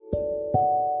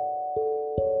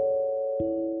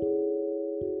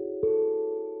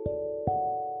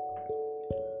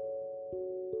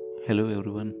Hello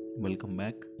everyone, welcome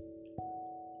back.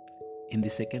 In the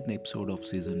second episode of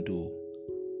season 2,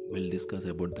 we'll discuss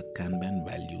about the Kanban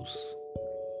values.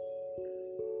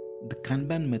 The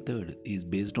Kanban method is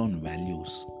based on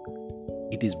values.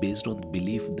 It is based on the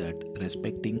belief that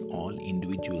respecting all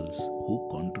individuals who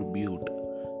contribute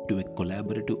to a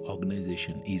collaborative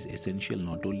organization is essential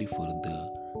not only for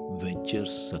the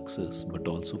venture's success but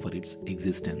also for its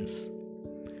existence.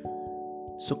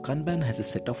 So Kanban has a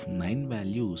set of 9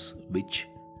 values which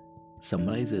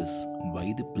summarizes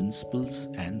why the principles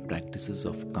and practices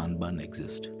of Kanban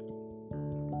exist.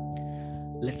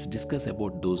 Let's discuss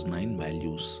about those 9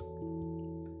 values.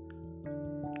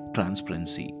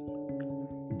 Transparency.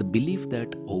 The belief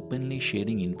that openly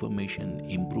sharing information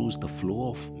improves the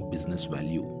flow of business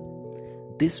value.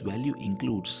 This value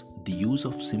includes the use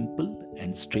of simple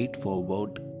and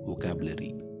straightforward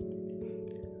vocabulary.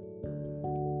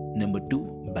 Number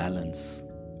 2, balance.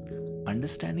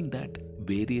 Understanding that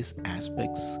various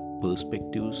aspects,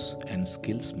 perspectives, and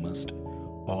skills must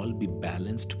all be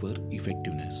balanced for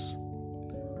effectiveness.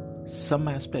 Some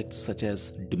aspects, such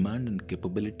as demand and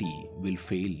capability, will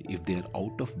fail if they are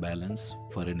out of balance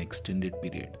for an extended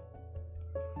period.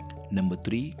 Number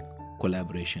 3,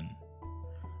 collaboration,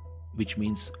 which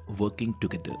means working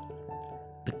together.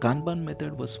 The Kanban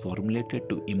method was formulated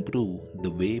to improve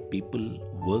the way people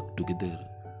work together,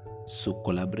 so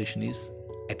collaboration is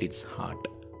at its heart.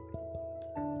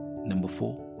 Number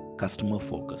 4, customer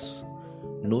focus.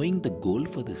 Knowing the goal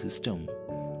for the system,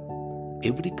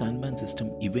 every Kanban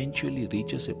system eventually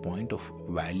reaches a point of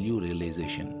value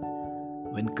realization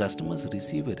when customers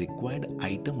receive a required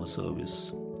item or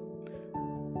service.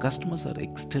 Customers are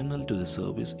external to the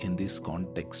service in this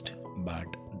context, but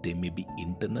they may be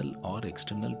internal or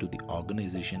external to the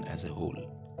organization as a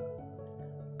whole.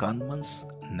 Kanban's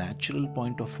natural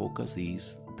point of focus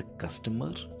is the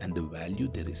customer and the value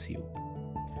they receive.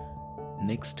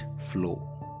 Next, flow.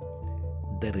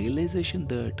 The realization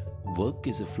that work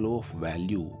is a flow of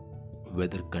value,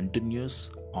 whether continuous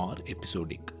or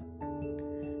episodic.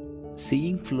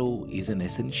 Seeing flow is an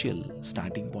essential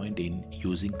starting point in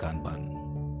using Kanban.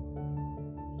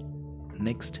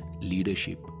 Next,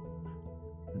 leadership.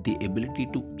 The ability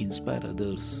to inspire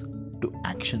others to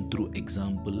action through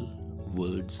example,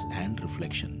 words, and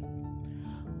reflection.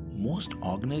 Most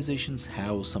organizations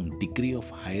have some degree of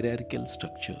hierarchical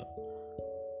structure,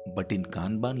 but in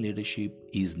Kanban, leadership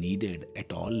is needed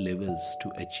at all levels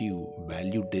to achieve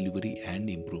value delivery and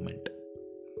improvement.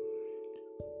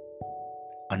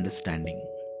 Understanding.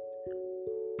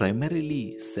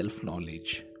 Primarily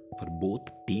self-knowledge for both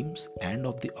teams and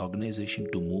of the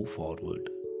organization to move forward.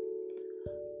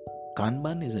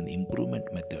 Kanban is an improvement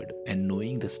method, and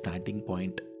knowing the starting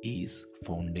point is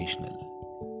foundational.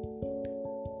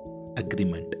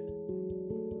 Agreement.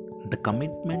 The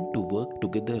commitment to work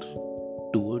together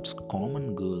towards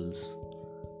common goals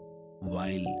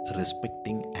while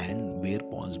respecting and, where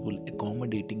possible,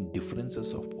 accommodating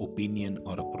differences of opinion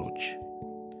or approach.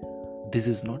 This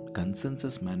is not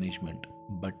consensus management,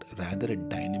 but rather a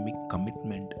dynamic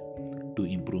commitment to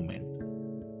improvement.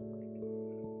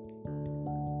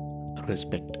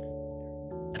 Respect.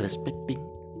 Respecting,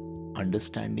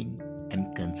 understanding,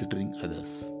 and considering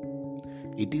others.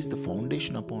 It is the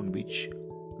foundation upon which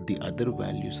the other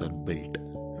values are built.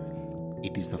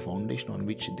 It is the foundation on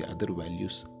which the other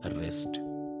values rest.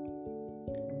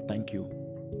 Thank you.